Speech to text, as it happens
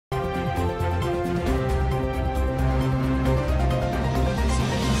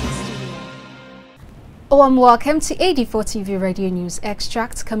A warm welcome to 84 TV Radio News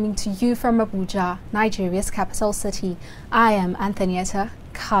Extract coming to you from Abuja, Nigeria's capital city. I am Anthonyetta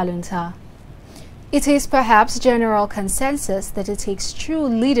Kalunta. It is perhaps general consensus that it takes true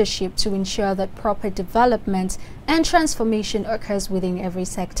leadership to ensure that proper development and transformation occurs within every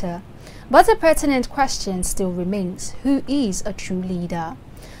sector. But a pertinent question still remains: who is a true leader?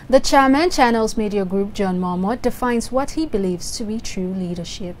 The chairman, Channels Media Group, John Marmot, defines what he believes to be true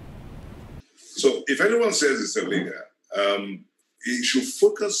leadership. So if anyone says he's a leader, he should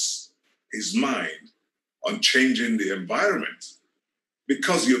focus his mind on changing the environment,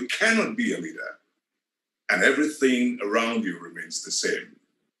 because you cannot be a leader and everything around you remains the same.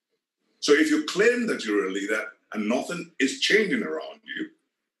 So if you claim that you're a leader and nothing is changing around you,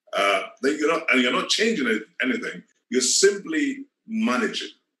 then you're not changing anything. You're simply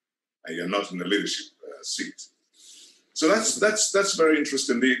managing, and you're not in the leadership seat. So that's very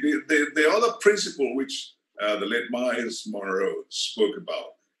interesting. The other principle which the late Miles Monroe spoke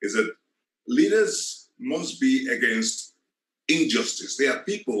about is that leaders must be against injustice. They are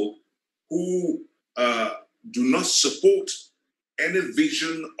people who do not support any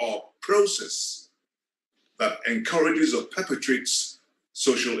vision or process that encourages or perpetrates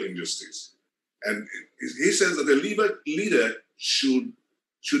social injustice. And he says that the leader should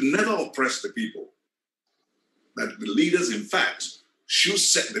never oppress the people, that the leaders, in fact, should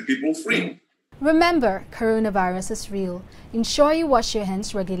set the people free. Remember, coronavirus is real. Ensure you wash your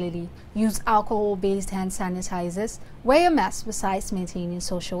hands regularly, use alcohol-based hand sanitizers, wear your mask besides maintaining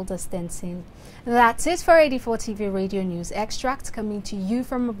social distancing. That's it for 84 TV Radio News Extract coming to you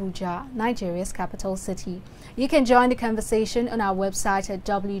from Abuja, Nigeria's capital city. You can join the conversation on our website at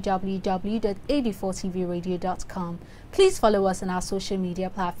www.84tvradio.com. Please follow us on our social media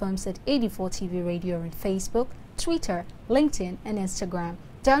platforms at 84 TV Radio on Facebook, Twitter, LinkedIn, and Instagram.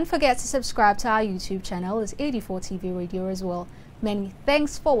 Don't forget to subscribe to our YouTube channel as 84 TV Radio as well. Many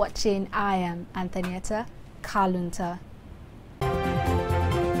thanks for watching. I am Anthonyetta Kalunta.